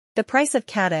The price of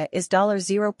Cata is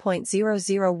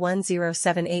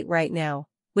 $0.001078 right now,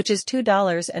 which is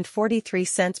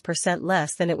 $2.43%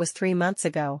 less than it was 3 months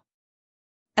ago.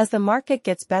 As the market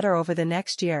gets better over the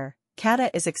next year, Cata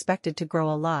is expected to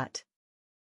grow a lot.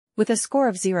 With a score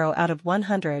of 0 out of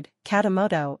 100,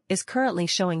 Catamoto is currently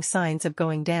showing signs of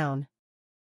going down.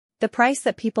 The price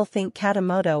that people think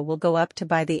Catamoto will go up to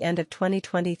by the end of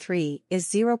 2023 is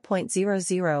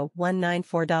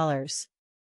 $0.00194.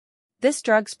 This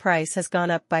drug's price has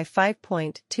gone up by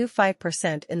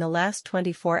 5.25% in the last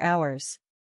 24 hours.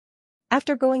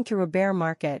 After going through a bear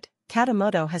market,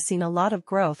 Catamoto has seen a lot of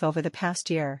growth over the past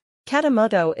year.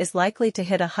 Catamoto is likely to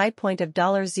hit a high point of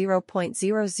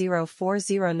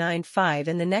 $0.004095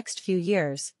 in the next few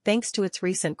years, thanks to its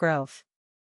recent growth.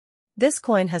 This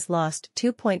coin has lost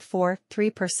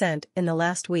 2.43% in the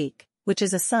last week, which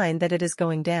is a sign that it is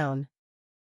going down.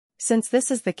 Since this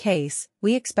is the case,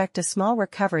 we expect a small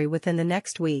recovery within the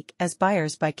next week as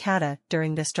buyers buy Cata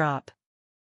during this drop.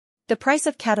 The price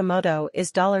of Catamoto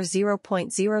is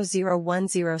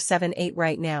 $0.001078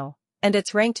 right now, and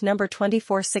it's ranked number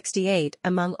 2468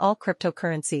 among all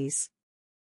cryptocurrencies.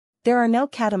 There are no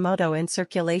Catamoto in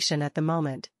circulation at the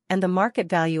moment, and the market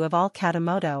value of all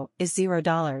Catamoto is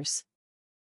 $0.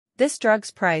 This drug's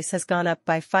price has gone up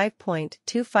by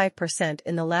 5.25%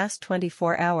 in the last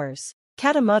 24 hours.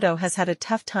 Catamoto has had a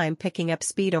tough time picking up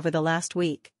speed over the last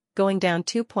week, going down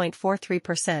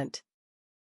 2.43%.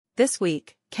 This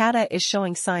week, Cata is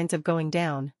showing signs of going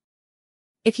down.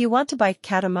 If you want to buy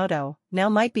Catamoto, now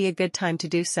might be a good time to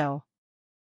do so.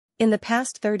 In the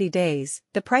past 30 days,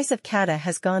 the price of Cata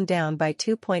has gone down by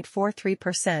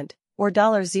 2.43%, or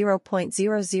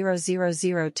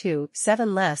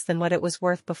 $0.000027 less than what it was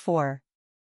worth before.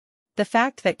 The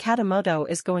fact that Catamoto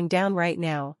is going down right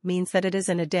now means that it is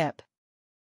in a dip.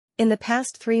 In the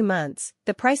past 3 months,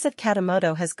 the price of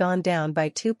Catamoto has gone down by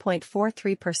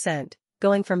 2.43%,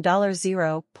 going from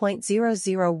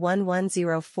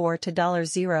 $0.001104 to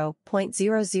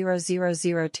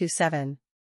 $0.000027.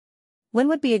 When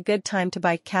would be a good time to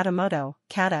buy Catamoto,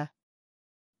 Cata?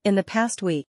 In the past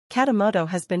week, Catamoto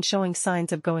has been showing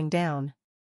signs of going down.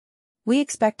 We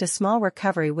expect a small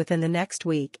recovery within the next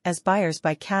week as buyers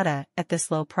buy Cata at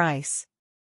this low price.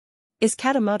 Is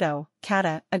Catamoto,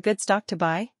 Cata, a good stock to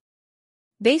buy?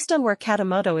 Based on where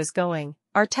Catamoto is going,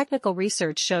 our technical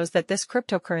research shows that this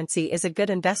cryptocurrency is a good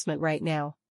investment right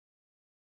now.